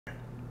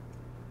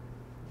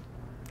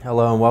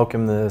Hello and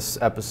welcome to this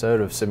episode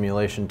of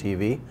Simulation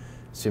TV,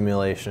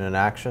 Simulation in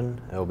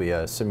Action. It'll be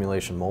a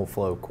Simulation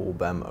Moldflow Cool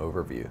BEM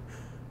overview.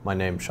 My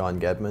name's Shawn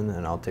Gedman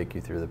and I'll take you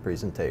through the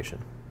presentation.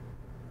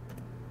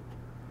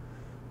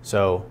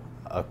 So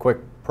a quick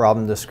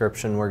problem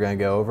description we're going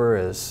to go over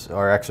is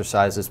our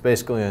exercise. It's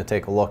basically going to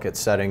take a look at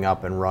setting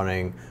up and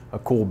running a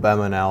cool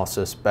BEM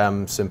analysis.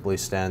 BEM simply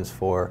stands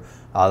for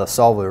the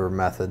solver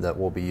method that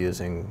we'll be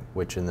using,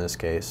 which in this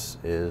case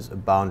is a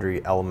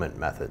boundary element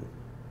method.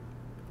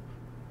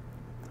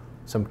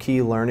 Some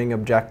key learning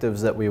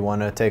objectives that we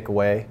want to take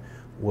away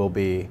will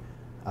be,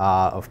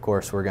 of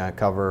course, we're going to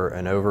cover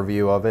an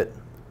overview of it.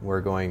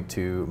 We're going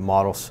to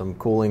model some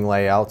cooling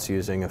layouts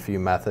using a few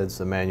methods,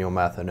 the manual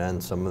method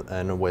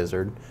and a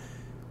wizard.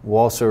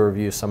 We'll also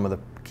review some of the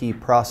key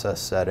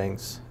process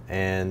settings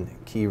and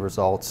key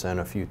results and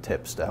a few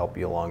tips to help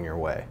you along your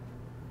way.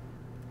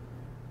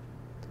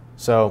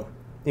 So,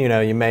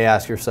 you may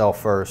ask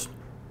yourself first,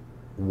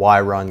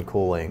 why run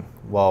cooling?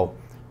 Well,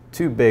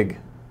 two big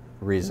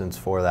reasons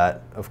for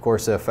that. Of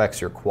course, it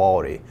affects your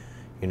quality.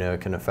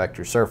 It can affect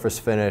your surface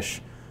finish,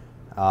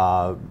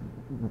 affect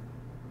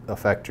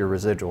your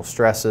residual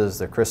stresses,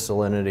 the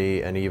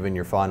crystallinity, and even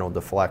your final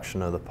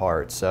deflection of the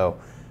part. So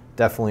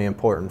definitely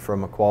important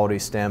from a quality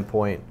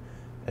standpoint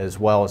as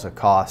well as a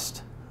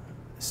cost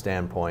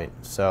standpoint.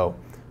 So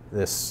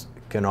this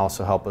can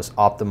also help us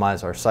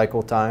optimize our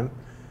cycle time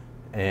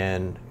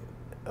and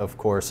of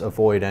course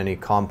avoid any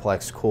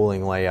complex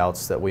cooling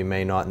layouts that we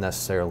may not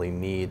necessarily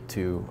need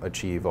to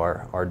achieve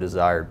our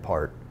desired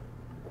part.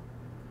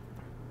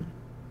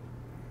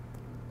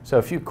 So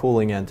a few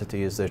cooling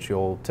entities that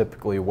you'll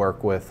typically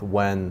work with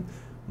when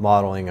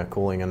modeling a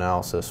cooling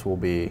analysis will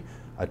be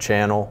a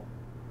channel,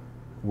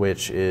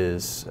 which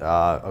is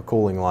a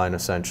cooling line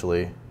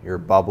essentially, your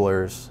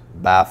bubblers,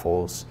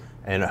 baffles,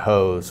 and a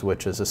hose,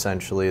 which is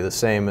essentially the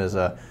same as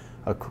a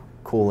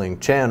cooling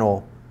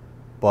channel,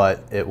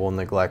 but it will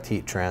neglect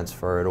heat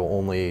transfer. It will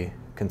only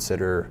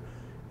consider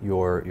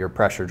your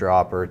pressure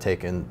drop or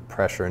taking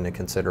pressure into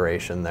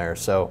consideration there.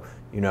 So,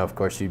 of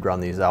course, you'd run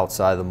these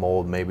outside the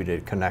mold maybe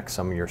to connect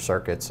some of your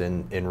circuits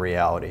in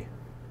reality.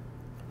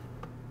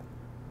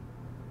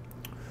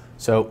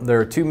 So there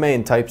are two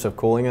main types of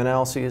cooling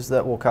analyses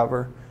that we'll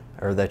cover,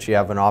 or that you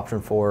have an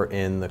option for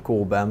in the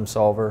Cool BEM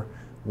solver.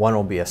 One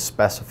will be a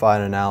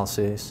specified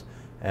analysis,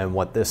 and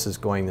what this is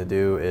going to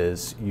do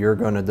is you're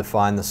going to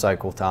define the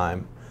cycle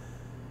time.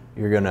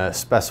 You're going to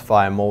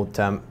specify a mold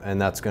temp,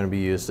 and that's going to be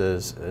used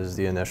as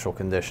the initial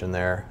condition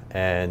there.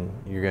 And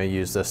you're going to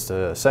use this to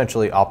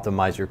essentially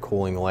optimize your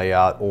cooling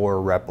layout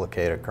or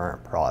replicate a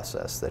current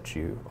process that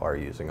you are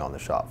using on the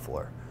shop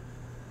floor.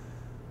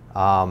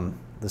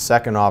 The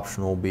second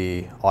option will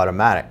be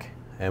automatic.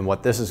 And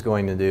what this is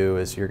going to do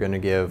is you're going to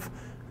give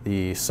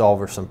the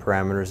solver some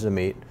parameters to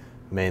meet,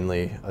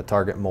 mainly a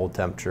target mold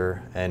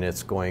temperature, and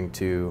it's going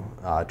to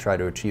try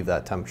to achieve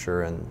that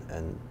temperature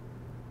and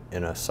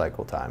in a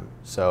cycle time.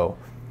 So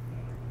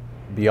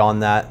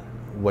beyond that,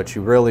 what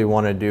you really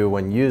want to do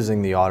when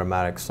using the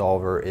automatic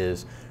solver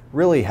is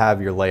really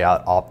have your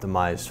layout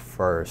optimized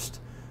first,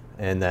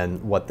 and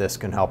then what this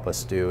can help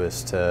us do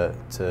is to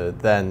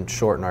then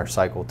shorten our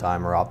cycle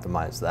time or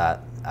optimize that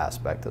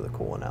aspect of the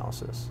cool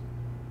analysis.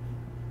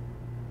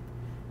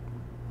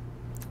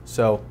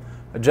 So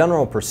a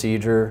general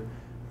procedure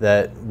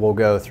that we'll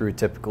go through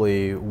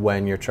typically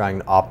when you're trying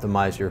to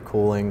optimize your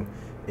cooling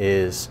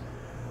is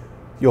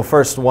you'll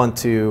first want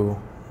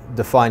to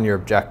define your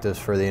objectives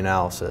for the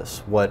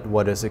analysis.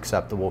 What is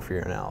acceptable for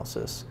your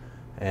analysis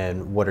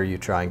and what are you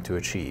trying to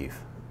achieve?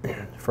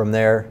 From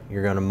there,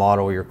 you're going to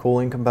model your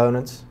cooling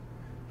components.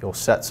 You'll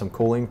set some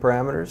cooling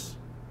parameters.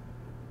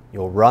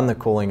 You'll run the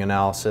cooling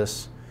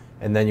analysis,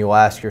 and then you'll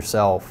ask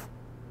yourself,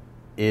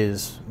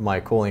 is my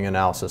cooling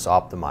analysis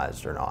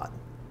optimized or not?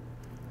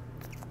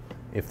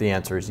 If the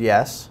answer is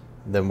yes,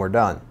 then we're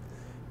done.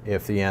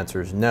 If the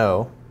answer is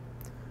no,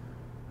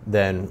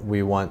 then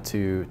we want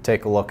to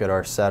take a look at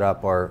our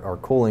setup, our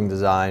cooling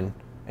design,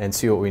 and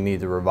see what we need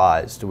to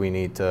revise. Do we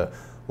need to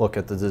look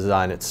at the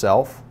design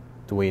itself?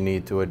 Do we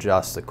need to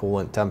adjust the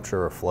coolant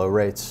temperature or flow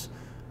rates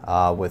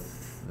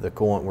with the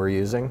coolant we're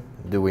using?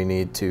 Do we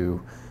need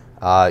to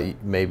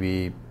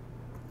maybe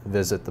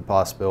visit the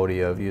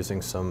possibility of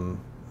using some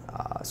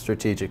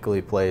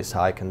strategically placed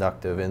high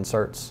conductive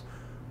inserts?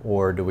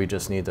 Or do we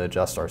just need to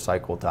adjust our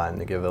cycle time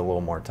to give it a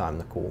little more time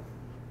to cool?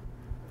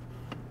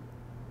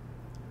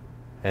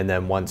 And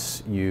then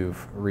once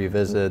you've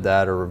revisited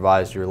that or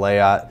revised your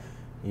layout,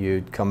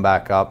 you'd come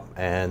back up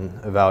and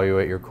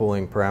evaluate your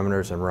cooling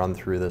parameters and run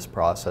through this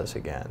process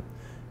again.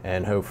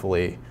 And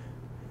hopefully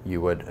you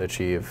would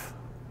achieve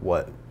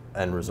what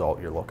end result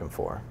you're looking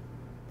for.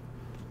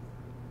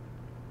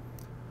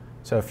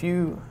 So a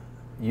few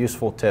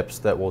useful tips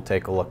that we'll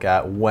take a look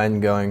at when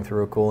going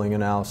through a cooling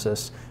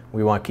analysis.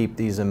 We want to keep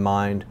these in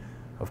mind,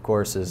 of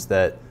course, is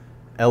that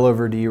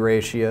L/D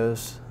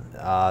ratios.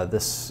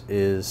 This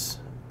is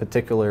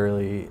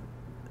particularly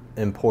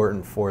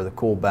important for the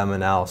cool BEM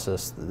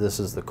analysis. This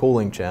is the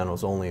cooling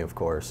channels only, of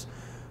course,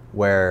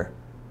 where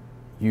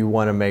you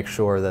want to make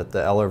sure that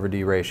the L over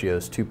D ratio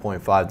is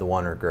 2.5 to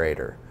 1 or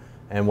greater.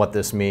 And what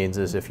this means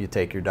is if you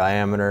take your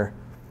diameter,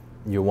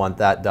 you want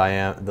that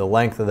the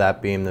length of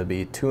that beam to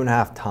be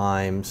 2.5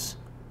 times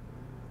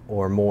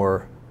or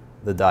more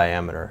the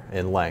diameter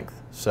in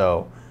length.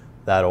 So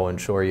that'll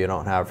ensure you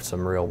don't have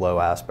some real low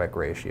aspect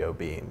ratio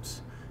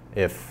beams.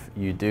 If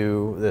you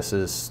do, this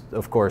is,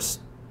 of course,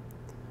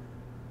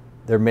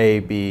 there may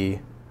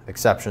be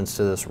exceptions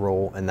to this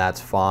rule, and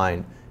that's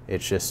fine.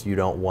 It's just you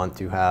don't want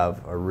to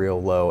have a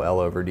real low L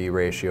over D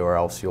ratio, or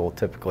else you'll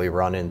typically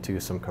run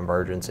into some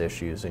convergence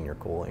issues in your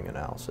cooling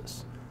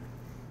analysis.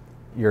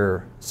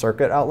 Your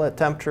circuit outlet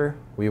temperature,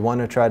 we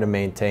want to try to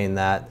maintain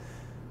that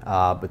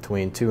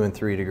between 2 and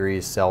 3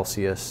 degrees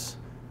Celsius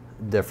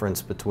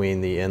difference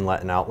between the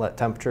inlet and outlet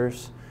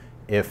temperatures.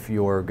 If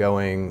you're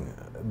going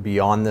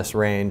beyond this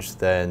range,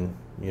 then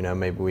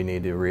maybe we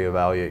need to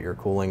reevaluate your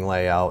cooling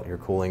layout, your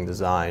cooling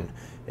design.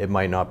 It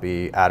might not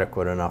be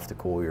adequate enough to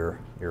cool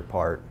your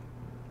part.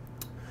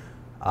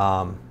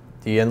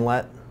 The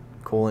inlet,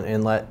 coolant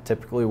inlet,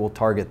 typically we'll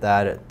target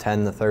that at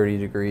 10 to 30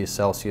 degrees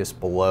Celsius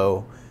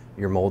below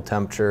your mold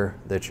temperature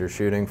that you're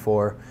shooting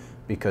for,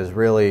 because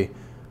really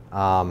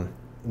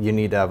you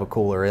need to have a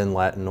cooler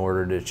inlet in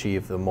order to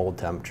achieve the mold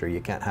temperature. You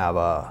can't have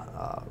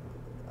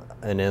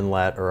an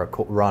inlet or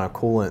run a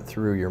coolant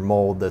through your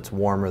mold that's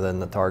warmer than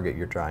the target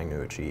you're trying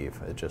to achieve.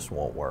 It just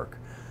won't work.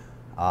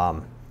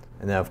 And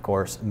then of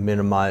course,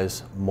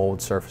 minimize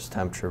mold surface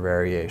temperature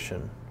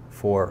variation.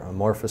 For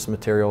amorphous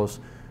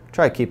materials,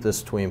 try to keep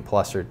this between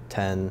plus or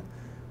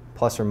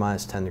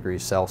minus 10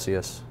 degrees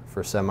Celsius.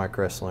 For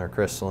semi-crystalline or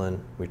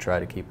crystalline, we try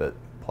to keep it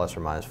plus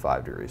or minus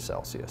 5 degrees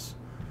Celsius.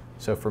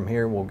 So from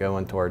here, we'll go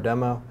into our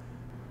demo.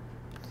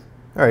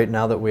 All right,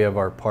 now that we have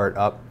our part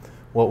up,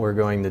 what we're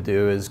going to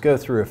do is go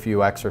through a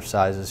few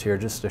exercises here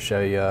just to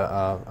show you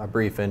a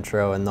brief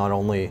intro, and not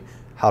only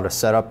how to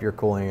set up your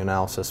cooling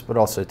analysis, but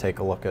also take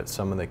a look at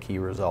some of the key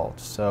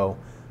results. So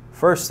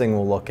first thing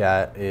we'll look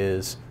at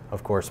is,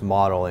 of course,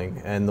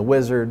 modeling. And the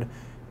wizard,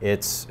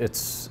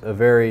 it's a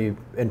very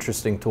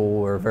interesting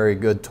tool, or a very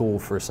good tool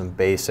for some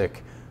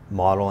basic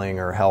modeling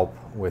or help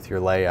with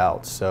your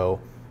layouts. So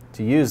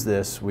to use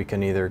this, we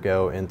can either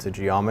go into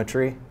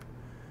geometry,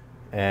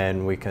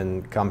 and we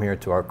can come here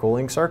to our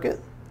cooling circuit,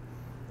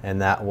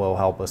 and that will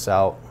help us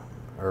out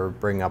or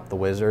bring up the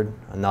wizard.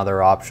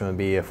 Another option would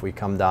be if we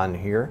come down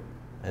here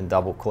and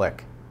double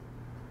click.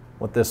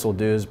 What this will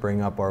do is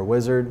bring up our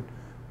wizard.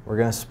 We're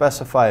going to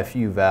specify a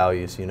few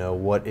values.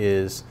 What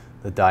is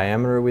the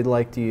diameter we'd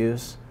like to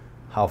use,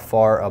 how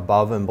far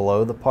above and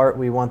below the part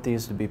we want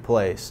these to be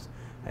placed,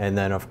 and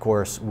then of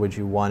course, would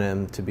you want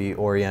them to be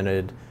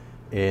oriented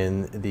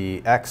in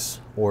the X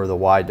or the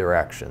Y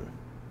direction.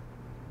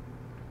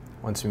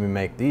 Once we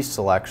make these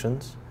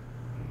selections,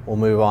 we'll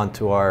move on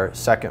to our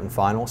second and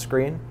final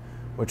screen,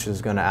 which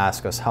is going to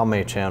ask us how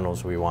many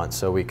channels we want.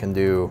 So we can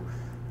do,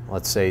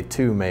 let's say,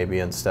 2 maybe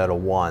instead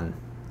of 1.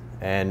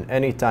 And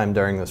anytime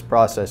during this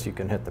process, you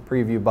can hit the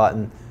preview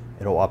button.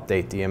 It'll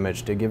update the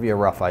image to give you a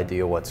rough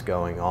idea what's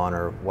going on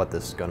or what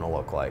this is going to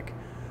look like.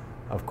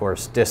 Of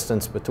course,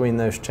 distance between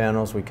those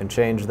channels, we can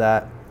change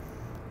that.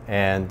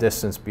 And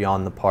distance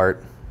beyond the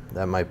part,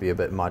 that might be a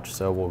bit much,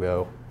 so we'll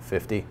go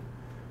 50.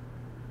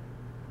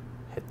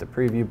 Hit the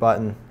preview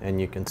button, and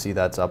you can see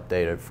that's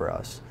updated for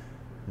us.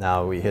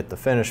 Now we hit the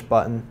finish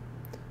button,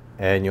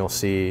 and you'll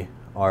see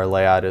our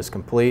layout is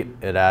complete.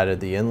 It added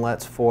the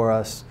inlets for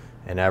us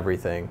and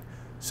everything.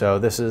 So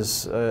this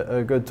is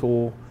a good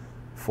tool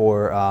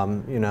for,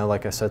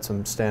 like I said,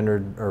 some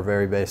standard or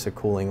very basic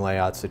cooling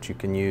layouts that you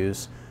can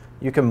use.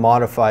 You can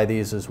modify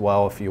these as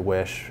well if you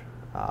wish.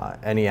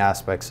 Any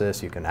aspects of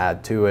this you can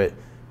add to it,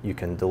 you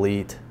can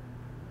delete,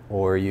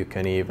 or you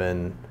can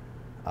even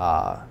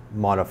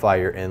modify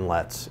your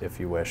inlets if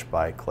you wish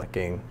by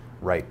clicking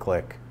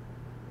right-click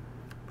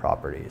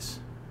properties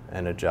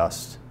and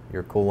adjust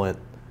your coolant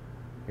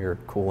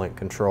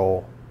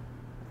control,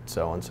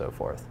 so on and so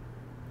forth.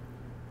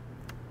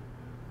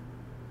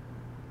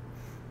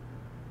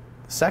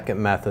 The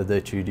second method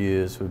that you'd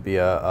use would be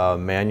a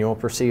manual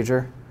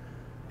procedure.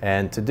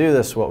 And to do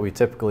this, what we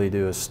typically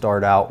do is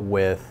start out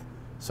with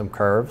some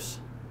curves,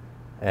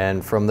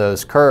 and from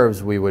those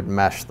curves we would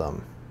mesh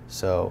them.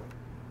 So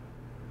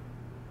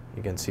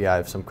you can see I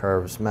have some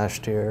curves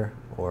meshed here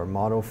or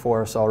modeled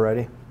for us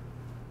already.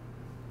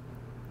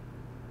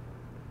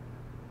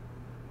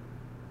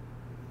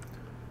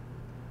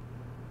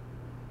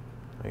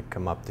 I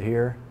come up to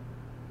here,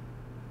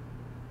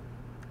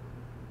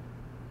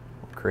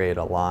 we'll create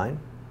a line.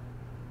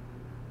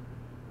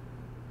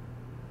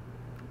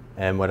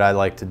 And what I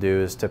like to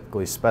do is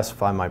typically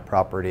specify my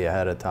property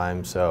ahead of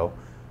time. So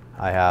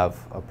I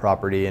have a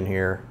property in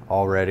here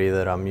already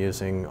that I'm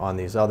using on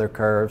these other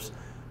curves.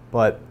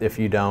 But if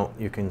you don't,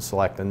 you can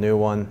select a new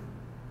one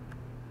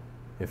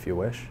if you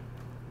wish.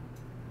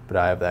 But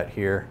I have that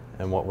here.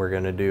 And what we're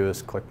going to do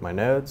is click my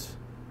nodes.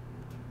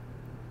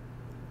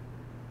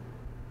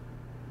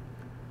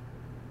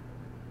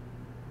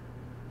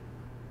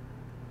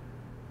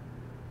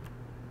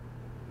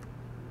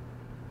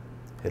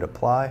 Hit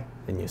apply,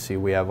 and you see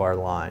we have our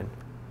line.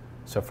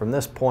 So from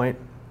this point,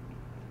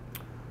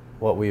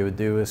 what we would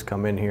do is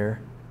come in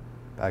here,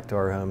 back to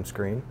our home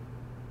screen,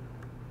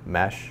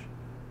 mesh,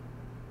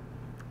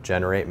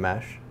 generate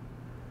mesh,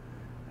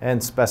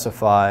 and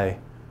specify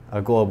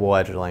a global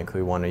edge length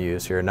we want to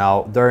use here.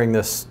 Now, during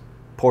this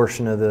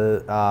portion of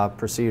the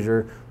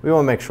procedure, we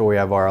want to make sure we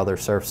have our other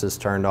surfaces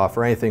turned off,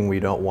 or anything we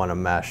don't want to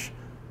mesh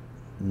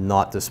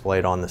not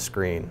displayed on the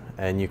screen.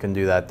 And you can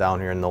do that down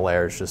here in the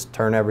layers. Just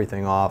turn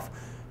everything off,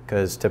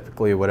 because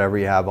typically whatever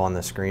you have on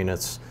the screen,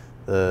 it's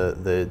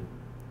the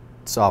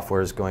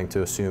software is going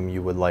to assume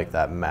you would like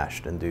that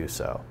meshed and do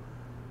so.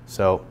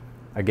 So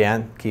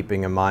again,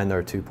 keeping in mind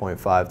our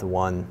 2.5 to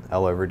 1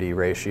 L over D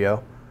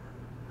ratio,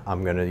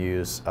 I'm going to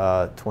use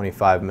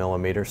 25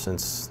 millimeter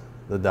since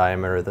the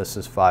diameter of this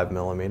is 5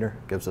 millimeter.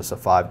 Gives us a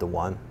 5 to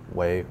 1,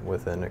 way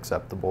within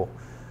acceptable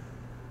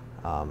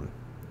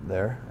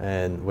there.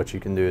 And what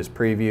you can do is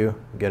preview,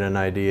 get an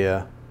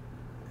idea,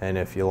 and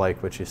if you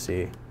like what you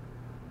see,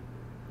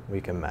 we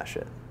can mesh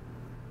it.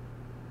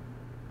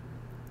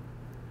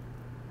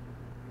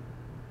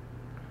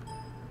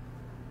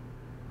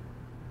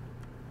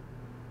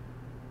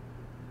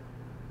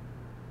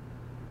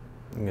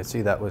 You can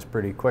see that was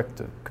pretty quick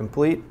to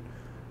complete.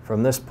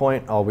 From this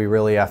point, all we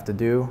really have to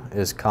do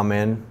is come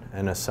in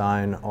and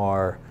assign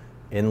our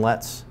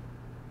inlets.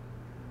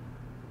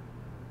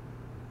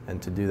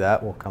 And to do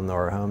that, we'll come to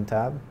our Home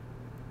tab,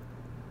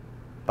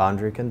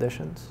 Boundary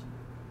Conditions,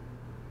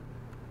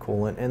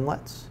 Coolant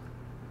Inlets.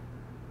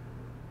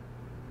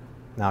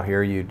 Now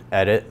here you'd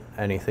edit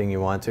anything you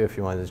want to. If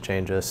you wanted to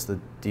change this, the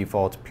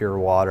default's pure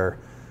water,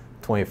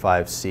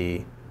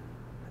 25C.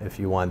 If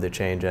you wanted to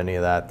change any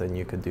of that, then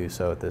you could do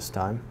so at this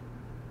time.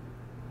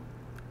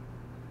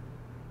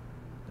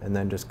 And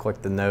then just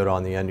click the node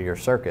on the end of your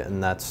circuit,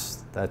 and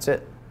that's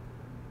it.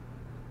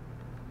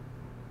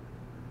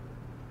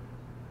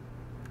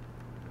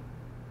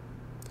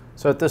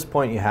 So at this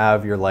point you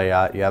have your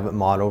layout, you have it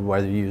modeled,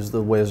 whether you use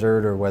the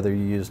wizard or whether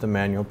you use the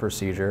manual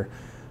procedure.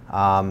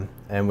 And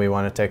we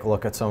want to take a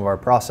look at some of our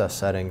process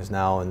settings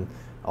now, and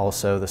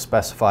also the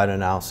specified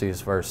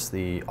analyses versus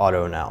the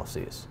auto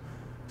analyses.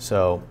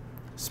 So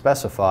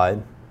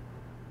specified,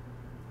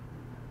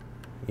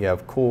 you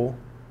have cool,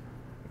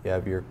 you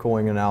have your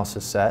cooling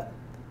analysis set.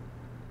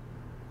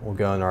 We'll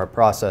go into our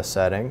process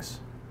settings,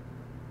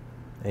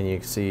 and you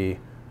can see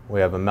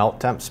we have a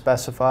melt temp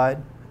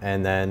specified,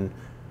 and then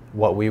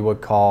what we would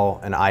call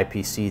an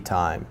IPC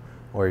time,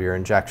 or your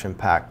injection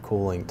pack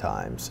cooling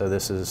time. So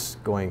this is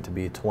going to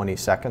be 20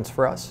 seconds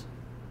for us.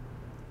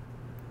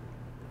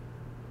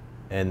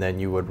 And then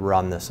you would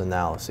run this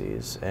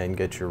analysis and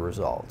get your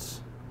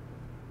results.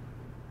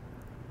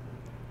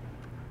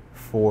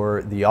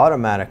 For the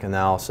automatic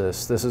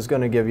analysis, this is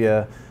going to give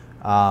you,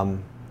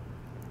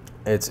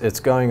 it's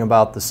going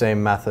about the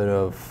same method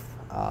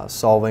of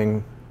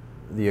solving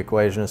the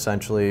equation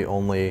essentially,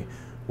 only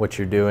what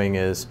you're doing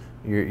is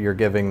you're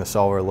giving the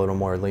solver a little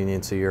more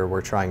leniency, or we're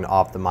trying to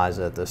optimize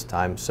it at this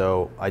time.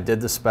 So I did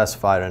the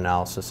specified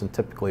analysis, and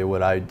typically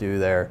what I do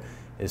there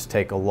is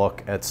take a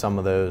look at some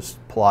of those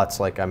plots,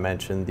 like I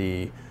mentioned,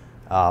 the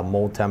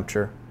mold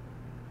temperature,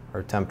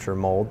 or temperature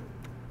mold.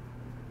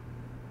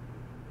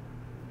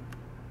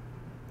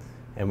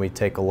 And we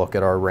take a look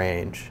at our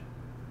range.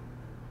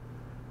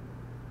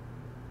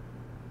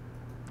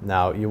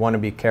 Now you want to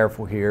be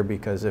careful here,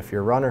 because if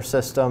your runner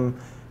system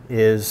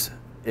is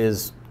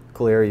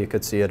clear, you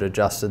could see it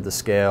adjusted the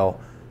scale,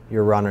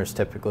 your runners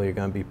typically are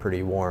going to be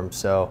pretty warm.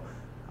 So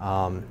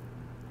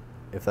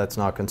if that's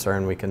not a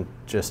concern, we can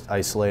just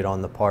isolate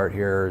on the part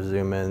here, or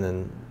zoom in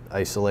and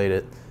isolate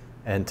it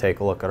and take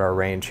a look at our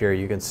range here.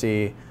 You can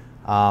see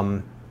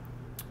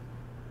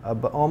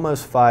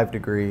almost 5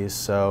 degrees,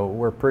 so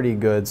we're pretty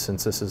good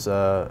since this is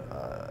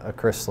a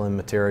crystalline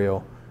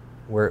material.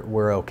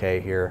 We're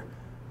okay here.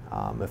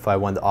 If I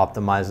wanted to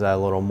optimize that a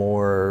little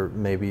more,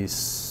 maybe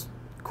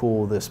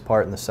cool this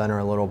part in the center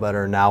a little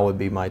better, now would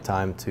be my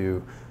time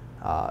to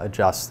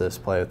adjust this,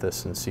 play with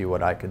this, and see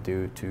what I could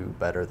do to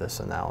better this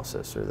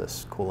analysis or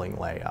this cooling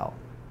layout.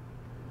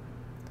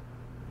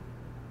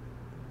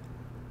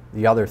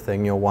 The other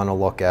thing you'll want to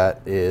look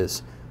at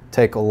is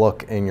take a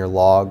look in your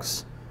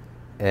logs,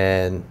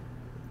 and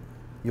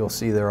you'll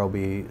see there will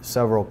be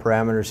several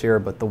parameters here,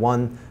 but the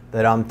one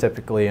that I'm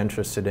typically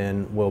interested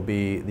in will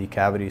be the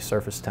cavity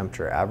surface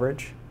temperature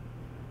average.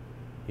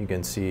 You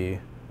can see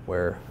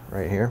where,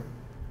 right here.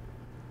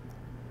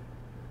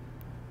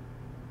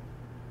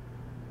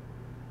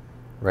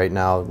 Right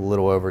now, a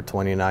little over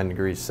 29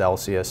 degrees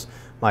Celsius.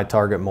 My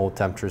target mold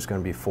temperature is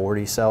going to be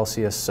 40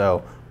 Celsius,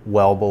 so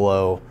well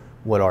below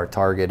what our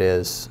target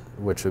is,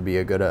 which would be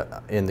a good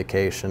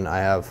indication. I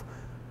have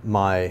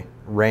my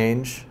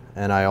range,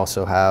 and I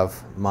also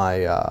have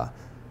my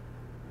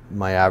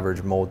my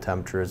average mold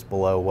temperature is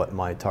below what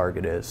my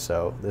target is.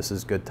 So this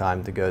is a good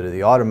time to go to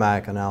the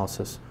automatic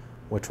analysis,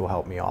 which will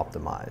help me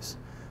optimize.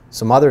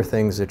 Some other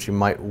things that you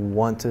might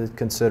want to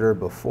consider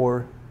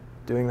before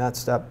doing that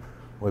step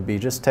would be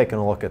just taking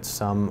a look at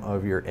some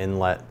of your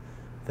inlet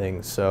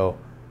things. So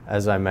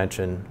as I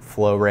mentioned,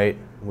 flow rate,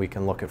 we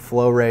can look at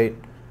flow rate,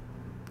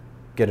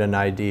 get an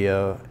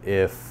idea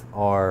if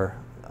our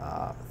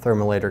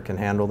thermolator can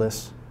handle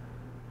this.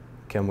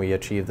 Can we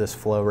achieve this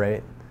flow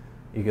rate?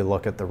 You could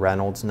look at the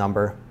Reynolds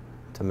number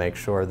to make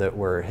sure that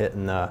we're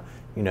hitting the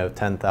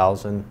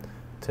 10,000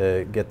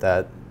 to get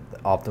that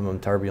optimum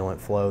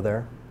turbulent flow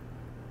there.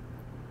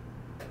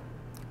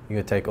 You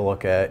could take a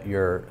look at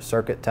your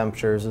circuit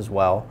temperatures as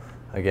well.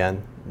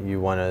 Again, you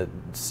want to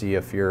see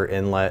if your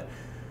inlet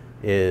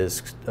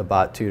is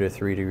about 2 to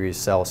 3 degrees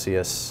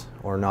Celsius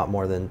or not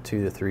more than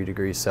 2 to 3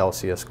 degrees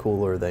Celsius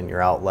cooler than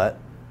your outlet.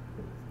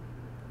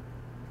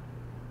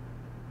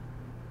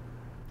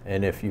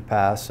 And if you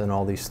pass and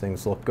all these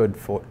things look good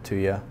to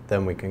you,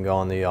 then we can go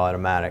on the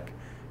automatic.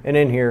 And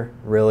in here,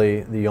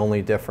 really the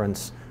only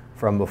difference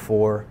from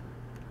before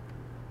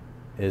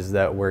is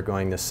that we're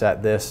going to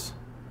set this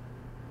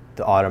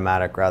to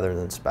automatic rather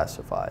than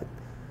specified.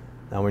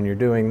 Now when you're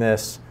doing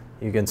this,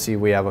 you can see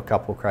we have a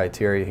couple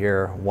criteria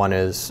here. One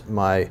is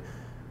my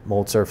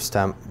mold surface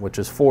temp, which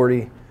is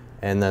 40,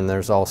 and then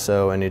there's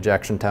also an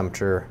ejection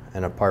temperature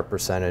and a part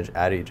percentage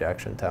at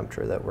ejection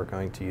temperature that we're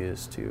going to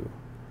use to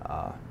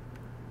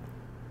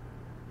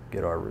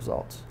get our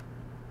results.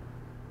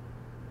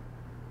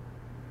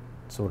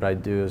 So what I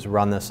do is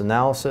run this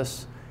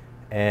analysis,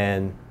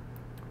 and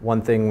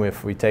one thing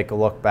if we take a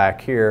look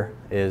back here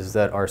is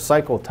that our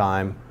cycle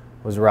time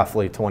was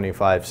roughly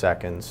 25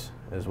 seconds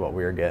is what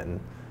we were getting.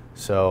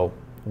 So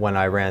when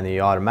I ran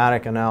the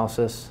automatic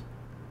analysis,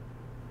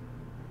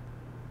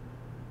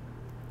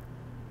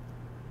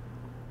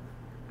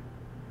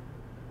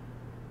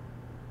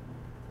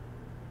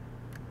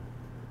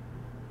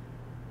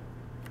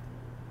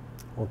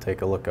 we'll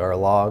take a look at our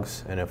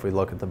logs, and if we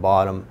look at the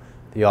bottom,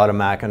 the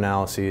automatic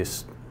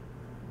analysis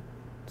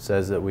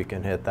says that we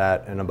can hit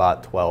that in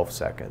about 12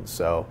 seconds.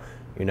 So,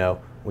 we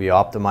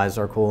optimized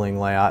our cooling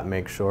layout,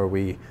 make sure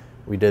we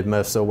did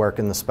most of the work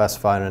in the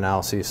specified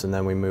analysis, and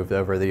then we moved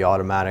over the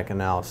automatic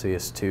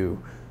analysis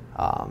to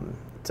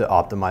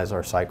optimize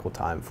our cycle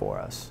time for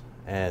us.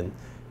 And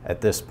at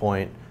this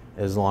point,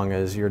 as long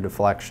as your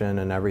deflection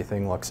and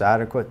everything looks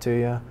adequate to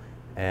you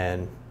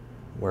and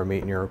we're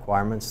meeting your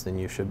requirements, then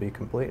you should be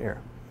complete here.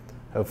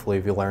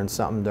 Hopefully you learned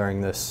something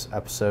during this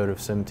episode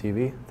of Sim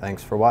TV.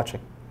 Thanks for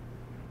watching.